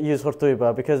use hortuiba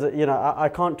because you know I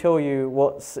can't tell you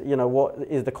what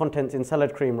is the contents in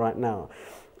salad cream right now.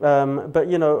 But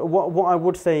you know what I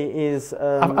would say is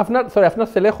আপনার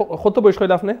ছেলে কত বয়স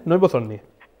হইল আপনি 9 বছর নি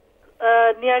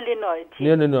nearly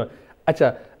 9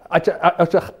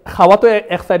 আচ্ছা খাওয়া তো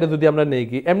এক সাইডে যদি আমরা নেই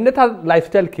কি এমনি তার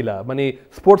লাইফস্টাইল খিলা মানে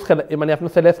স্পোর্টস খেলা মানে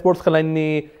আপনার ছেলে স্পোর্টস খেলাইনি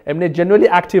এমনি জেনারেলি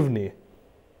অ্যাক্টিভ নি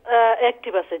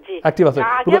অ্যাক্টিভ আছে জি অ্যাক্টিভ আছে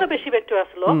আগে বেশি অ্যাক্টিভ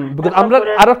আসলো বিকজ আমরা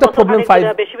আরো একটা প্রবলেম পাই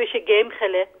বেশি গেম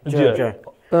খেলে জি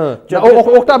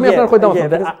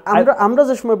আমরা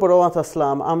যে সময় বড়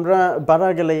আসলাম আমরা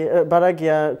বারা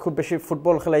গিয়া খুব বেশি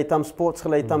football খেলাইতাম sports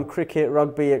খেলাইতাম cricket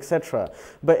rugby etcetera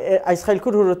but I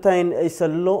খাইলকুর হুরতাইন is a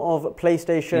low of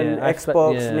PlayStation,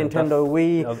 Xbox, Nintendo,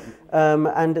 Wii,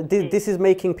 and this is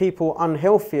making people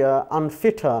unhealthier,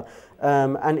 unfitter,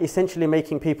 and essentially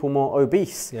making people more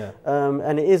obese.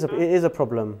 And it is a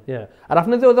problem. আর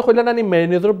আপনি যে ওটা কইলেন না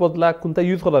mayonnaise বদলা কোনটা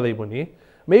use করা যাইবনি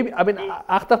maybe I mean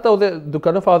আখতারটা ওদের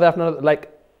দোকানে পাওয়া যায় আপনার like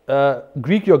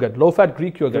Greek yogurt, low-fat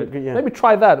Greek yogurt. Maybe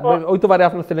try that. ওইতো পারে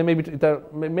আপনার ছেলে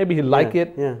maybe he like it.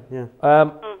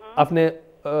 আপনি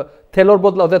তেলের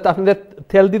বদলা ওদের আপনি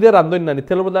তেল দিতে রান্ধেন না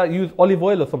তেলের বদলা use olive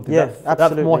oil or something.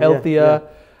 That's more healthier.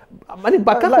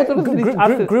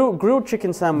 Grilled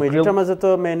chicken sandwich.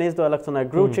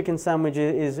 Grilled chicken sandwich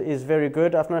is very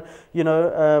good. After you know,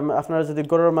 after the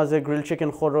goramaze grilled chicken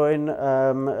khoroin,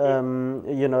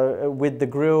 you know, with the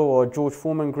grill or George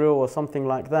Foreman grill or something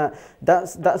like that.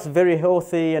 That's very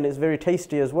healthy and it's very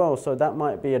tasty as well. So that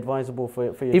might be advisable for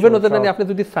your. Even though then after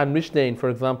the sandwich name, for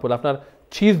example, after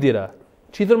cheese dira.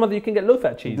 Cheese mother you can get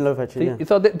low-fat cheese. Low-fat cheese.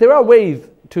 So there are ways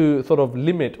to sort of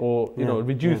limit or you know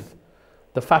reduce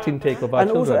the fat intake of our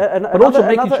children, but also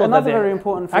making sure another very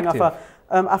important thing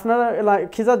after like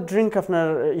kids drink after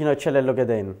you know chele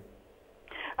logaden.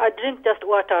 I drink just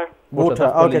water.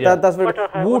 Okay, that's very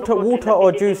water or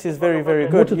juice is very good.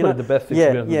 Water is the best thing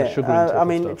to be honest, sugar intake. I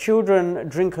mean children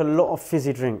drink a lot of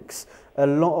fizzy drinks.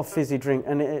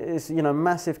 And it's you know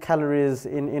massive calories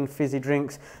in fizzy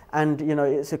drinks, and you know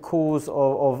it's a cause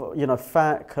of you know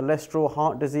fat, cholesterol,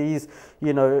 heart disease,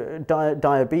 you know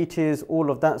diabetes, all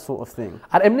of that sort of thing.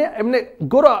 আর এমনি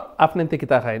গোরা আপনি থেকে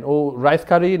তা খাইন ও rice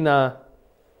কারি না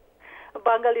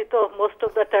বাঙালি তো most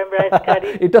of the time rice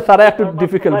curry এটা সারা একটু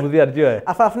difficult বুঝি আর জি হয়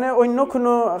আপনি অন্য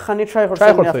কোনো খানি ট্রাই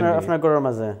করছেন আপনার গোরার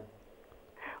মাঝে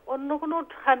অন্য কোনো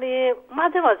খানি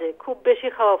মাঝে মাঝে খুব বেশি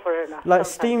খাওয়া পড়ে না like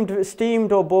steamed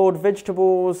or boiled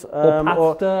vegetables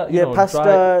pasta, pasta,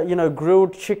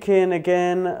 grilled chicken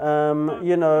again,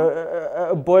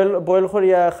 boil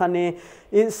khoria khani.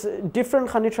 It's different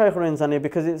khani try khorin zani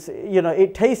because it's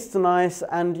it tastes nice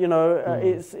and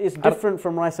it's different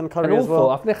from rice and curry as well.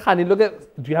 And also khani, look at,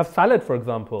 do you have salad for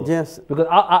example? Yes, because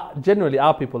generally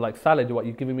our people like salad. What,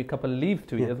 you're giving me a couple of leaves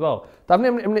to eat as well.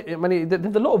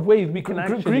 There's a lot of ways we can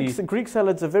actually Greek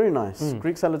salads are very nice.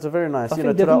 Greek salads are very nice. I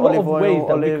think there's a lot of ways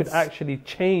that we could actually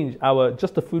change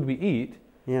just the food we eat.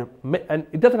 Yeah, and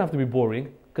it doesn't have to be boring,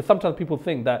 because sometimes people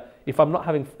think that if I'm not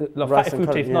having fatty food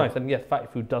tastes nice, and yes, fatty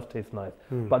food does taste nice,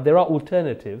 but there are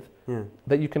alternatives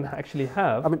that you can actually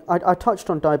have. I mean, I touched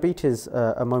on diabetes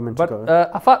a moment ago.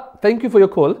 But Afat, thank you for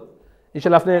your call.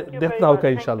 Inshallah, thank you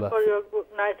for your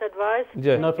nice advice.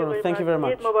 No problem. Thank you very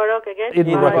much. Eid Mubarak again. Eid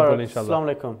Mubarak, inshallah. Assalamu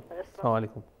alaikum. Assalamu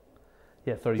alaikum.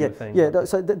 Yeah, sorry, you were saying.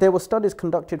 So there were studies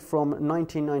conducted from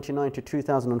 1999 to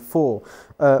 2004,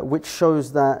 which shows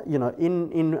that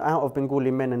out of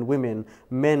Bengali men and women,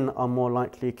 men are more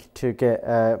likely to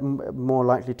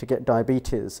get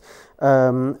diabetes,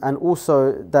 and also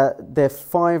that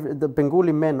the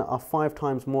Bengali men are 5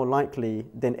 times more likely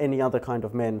than any other kind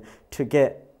of men to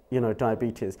get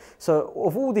diabetes. So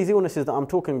of all these illnesses that I'm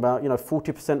talking about,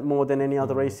 40% more than any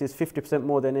other races, 50%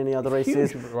 more than any other races,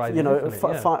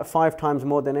 5 times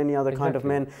more than any other kind of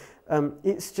men.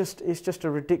 It's just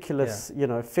a ridiculous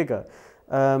figure.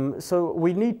 So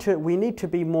we need to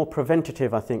be more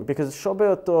preventative, I think, because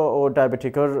shobat or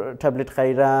diabetic or tablet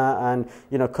khaira and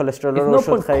cholesterol or no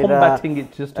point combating it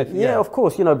just to, of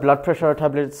course, blood pressure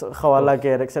tablets khawala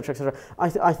get, etc.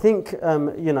 I think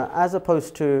as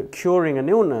opposed to curing an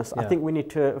illness, I think we need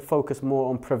to focus more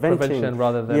on prevention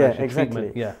rather than treatment.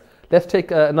 Let's take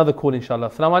another call, inshallah.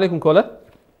 Assalamu alaikum, caller.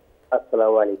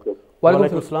 Assalamu alaikum. Wa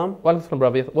alaikum assalam. Wa alaikum assalam,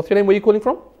 brother. What's your name? Where are you calling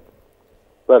from?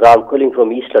 Well, I'm calling from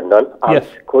East London. I'm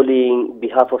calling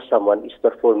behalf of someone. It's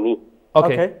not for me.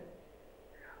 Okay.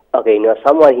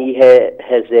 Someone he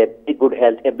has a pretty good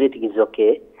health. Everything is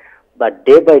okay, but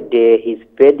day by day his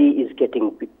belly is getting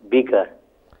bigger.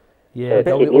 Yeah,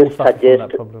 we all suffer from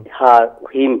that problem.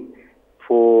 Him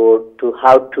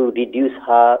how to reduce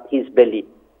his belly.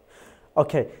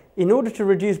 Okay. In order to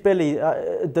reduce belly,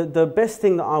 the best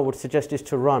thing that I would suggest is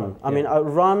to run. I mean,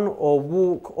 run or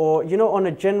walk, or on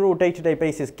a general day-to-day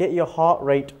basis, get your heart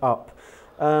rate up.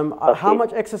 How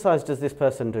much exercise does this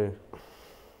person do?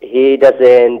 He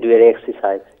doesn't do any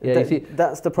exercise. Yeah, you see,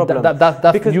 that's the problem.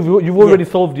 Because you've already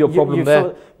solved your problem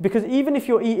there. Because even if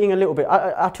you're eating a little bit,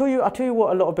 I tell you what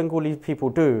a lot of Bengali people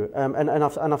do,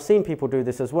 and I've seen people do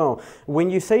this as well. When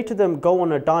you say to them, go on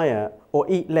a diet or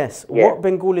eat less, what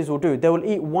Bengalis will do, they will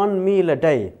eat 1 meal a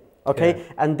day.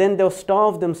 And then they'll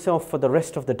starve themselves for the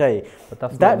rest of the day.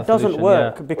 That doesn't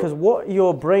work, because what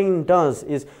your brain does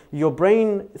is your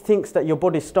brain thinks that your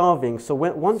body's starving. So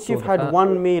once you've had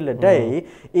 1 meal a day,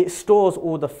 it stores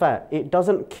all the fat. It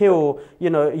doesn't kill,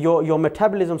 your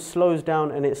metabolism slows down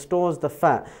and it stores the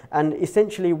fat. And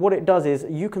essentially what it does is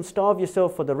you can starve yourself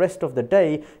for the rest of the day,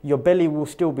 your belly will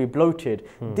still be bloated.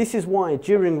 This is why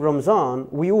during Ramzan,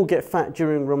 we all get fat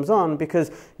during Ramzan, because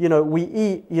we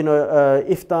eat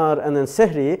iftar and then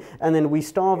sehri, and then we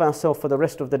starve ourselves for the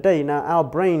rest of the day. Now our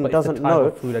brain doesn't know.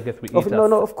 Of food, I guess we eat.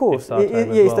 No, of course.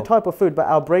 It's the type of food, but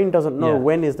our brain doesn't know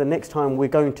when is the next time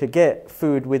we're going to get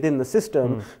food within the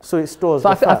system, so it stores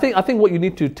the fat. I think what you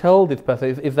need to tell this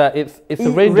person is that it's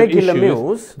a range regular of issues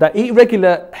meals. That eat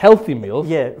regular healthy meals.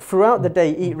 Yeah, throughout the day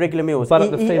eat regular meals. But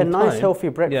at the same time, eat a nice healthy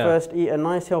breakfast, eat a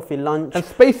nice healthy lunch, and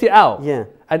space it out. Yeah,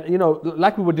 and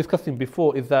like we were discussing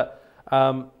before, is that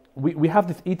we have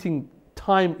this eating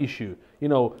time issue.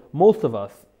 Most of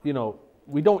us,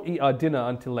 we don't eat our dinner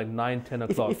until like 9, 10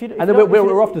 o'clock. And then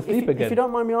we're off to sleep again. If you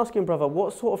don't mind me asking, brother,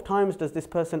 what sort of times does this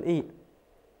person eat?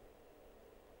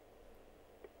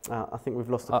 I think we've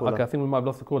lost the caller. Okay, I think we might have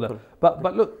lost the caller.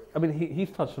 But look, I mean, he's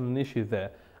touched on an issue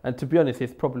there. And to be honest,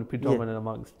 it's probably predominant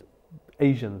amongst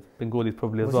Asians, Bengalis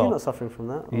probably as well. Was you not suffering from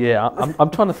that? Or? Yeah,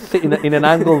 I'm trying to sit in an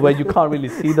angle where you can't really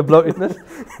see the bloatedness.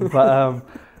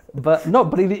 But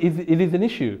it is an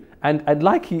issue, and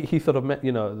like he sort of met,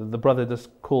 the brother just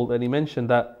called and he mentioned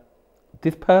that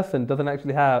this person doesn't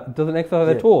exercise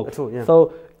at all.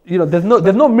 So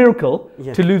there's no miracle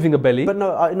to losing a belly. But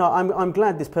I'm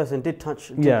glad this person did touch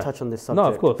on this subject.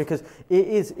 No, of course, because it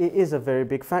is a very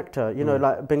big factor.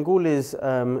 Like Bengalis,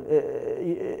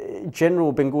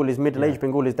 general Bengalis, middle-aged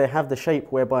Bengalis, they have the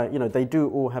shape whereby they do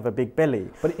all have a big belly.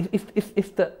 But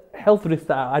it's health risks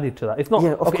that are added to that. It's not,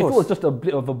 yeah, okay, if it was just a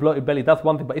bit of a bloated belly, that's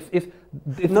one thing, but it's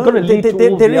no, going to lead to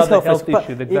all the other health risk,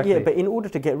 issues. Exactly. Yeah, but in order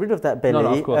to get rid of that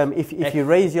belly, if you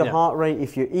raise your heart rate,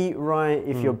 if you eat right,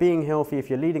 if you're being healthy, if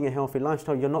you're leading a healthy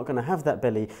lifestyle, you're not going to have that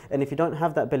belly. And if you don't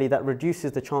have that belly, that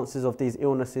reduces the chances of these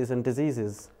illnesses and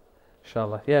diseases.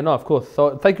 Inshallah. Yeah, no, of course.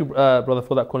 So thank you, brother,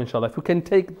 for that call, inshallah. If we can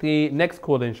take the next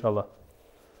call, inshallah.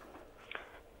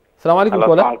 Assalamu alaikum,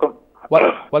 caller. Wa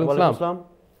alaikum salam.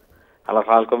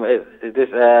 Assalamu alaikum. Is this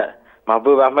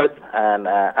Mahbub Ahmed and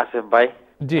Asif Bhai?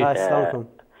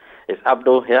 It's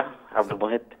Abdul here, Abdul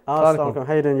Mohit. Assalamu alaikum.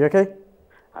 How you doing? You okay?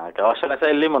 Okay. Or should I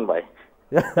say Lemon Bhai?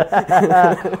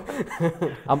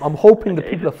 I'm hoping the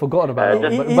people have forgotten about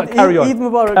it. But carry on. Eid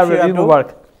Mubarak. Eid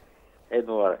Mubarak. Eid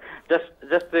Mubarak.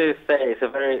 Just to say, it's a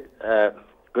very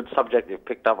good subject you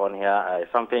picked up on here.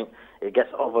 It's something, it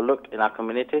gets overlooked in our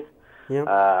community. Yeah.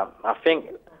 I think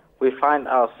we find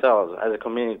ourselves as a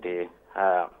community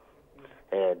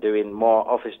doing more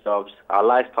office jobs. Our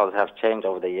lifestyles have changed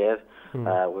over the years.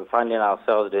 We're finding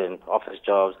ourselves doing office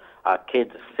jobs. Our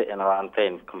kids sitting around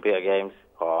playing computer games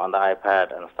or on the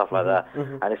iPad and stuff like that.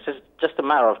 And it's just a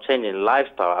matter of changing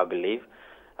lifestyle, I believe.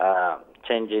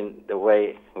 Changing the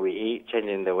way we eat,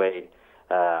 changing the way,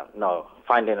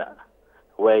 finding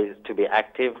ways to be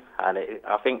active. And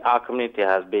I think our community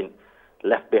has been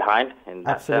left behind in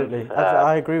that sense. Absolutely,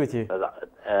 I agree with you.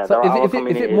 So is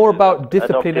it more about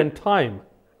discipline and time?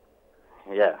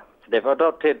 Yeah, they've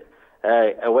adopted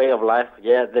a way of life.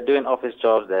 Yeah, they're doing office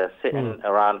jobs, they're sitting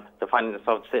around, they're finding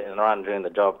themselves sitting around doing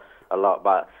the job a lot,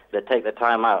 but they take the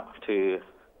time out to,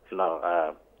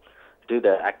 do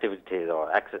the activities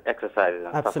or exercises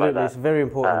and stuff like that. It's very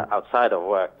important. Outside of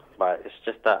work, but it's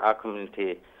just that our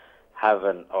community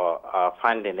haven't or are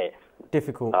finding it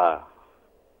difficult.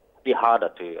 Be harder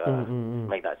to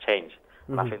make that change.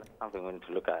 And I think that's something we need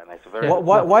to look at. And it's very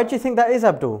why do you think that is,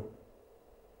 Abdul?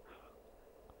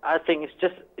 I think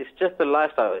it's just the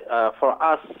lifestyle. For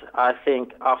us, I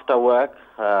think after work,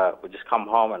 we just come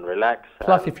home and relax.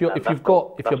 Plus, if you're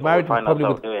married, we find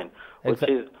ourselves doing, which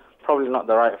is probably not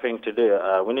the right thing to do.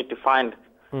 We need to find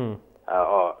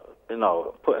or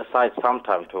put aside some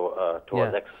time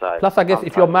towards exercise. Plus, I guess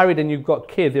if you're married and you've got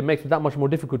kids, it makes it that much more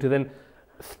difficult to then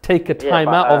take a time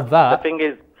out of that. The thing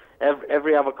is,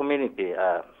 every other community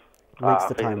are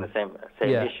facing the same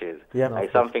issues. Yeah.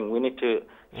 It's something we need to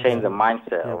change the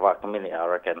mindset of our community, I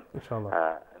reckon.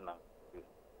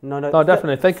 No,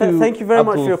 definitely. Thank you very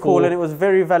much for your call, and it was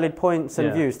very valid points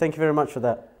and views. Thank you very much for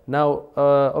that. Now,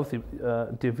 obviously,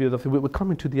 dear viewers, we're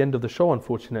coming to the end of the show,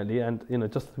 unfortunately, and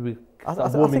just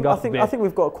warming up. I think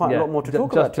we've got quite a lot more to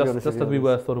talk about. Just as we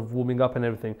were sort of warming up and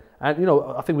everything, and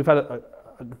I think we've had a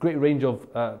great range of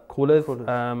callers.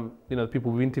 The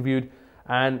people we've interviewed,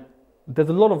 and there's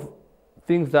a lot of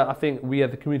things that I think we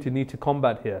as a community need to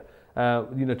combat here.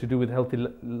 To do with healthy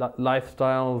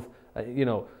lifestyles,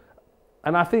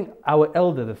 and I think our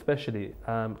elders especially,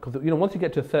 because once you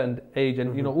get to a certain age,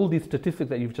 and all these statistics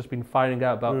that you've just been firing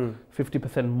out about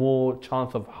 50% more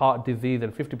chance of heart disease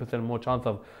and 50% more chance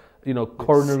of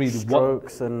coronary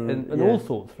strokes and all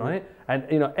sorts, right? And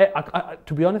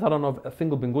to be honest, I don't know of a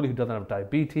single Bengali who doesn't have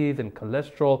diabetes and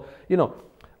cholesterol.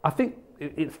 I think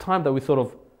it's time that we sort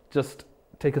of just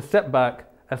take a step back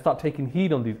and start taking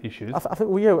heed on these issues. I think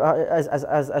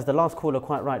as the last caller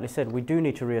quite rightly said, we do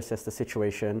need to reassess the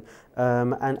situation.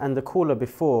 And the caller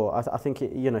before, I think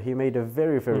he made a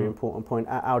very, very important point.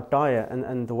 Our diet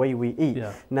and the way we eat.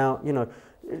 Yeah. Now,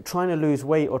 trying to lose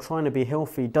weight or trying to be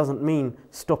healthy doesn't mean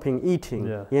stopping eating.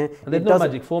 And there's no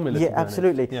magic formula. Yeah,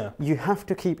 absolutely. You have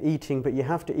to keep eating, but you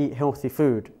have to eat healthy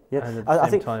food. Yeah, and at the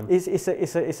same time,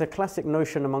 it's a classic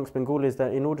notion amongst Bengalis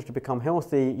that in order to become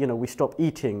healthy, we stop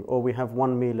eating or we have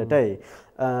one meal a day.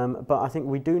 But I think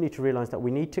we do need to realize that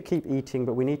we need to keep eating,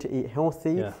 but we need to eat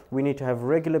healthy. Yeah. We need to have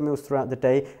regular meals throughout the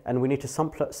day, and we need to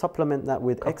supplement that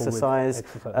with exercise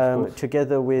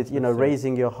together with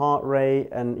raising your heart rate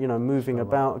and moving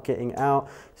about, getting out,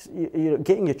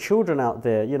 getting your children out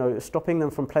there. Stopping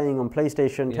them from playing on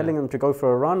PlayStation, telling them to go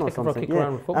for a run or something. For a kick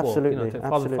around with football. Absolutely,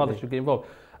 fathers should get involved.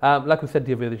 Like we said,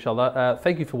 dear viewers, inshallah,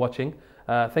 thank you for watching.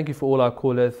 Thank you for all our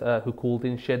callers who called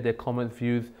in, shared their comments,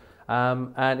 views,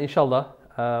 and inshallah,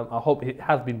 I hope it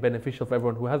has been beneficial for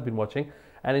everyone who has been watching.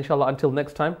 And inshallah, until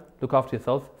next time, look after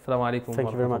yourselves. Assalamu alaikum. Thank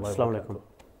you very much. Assalamu alaikum.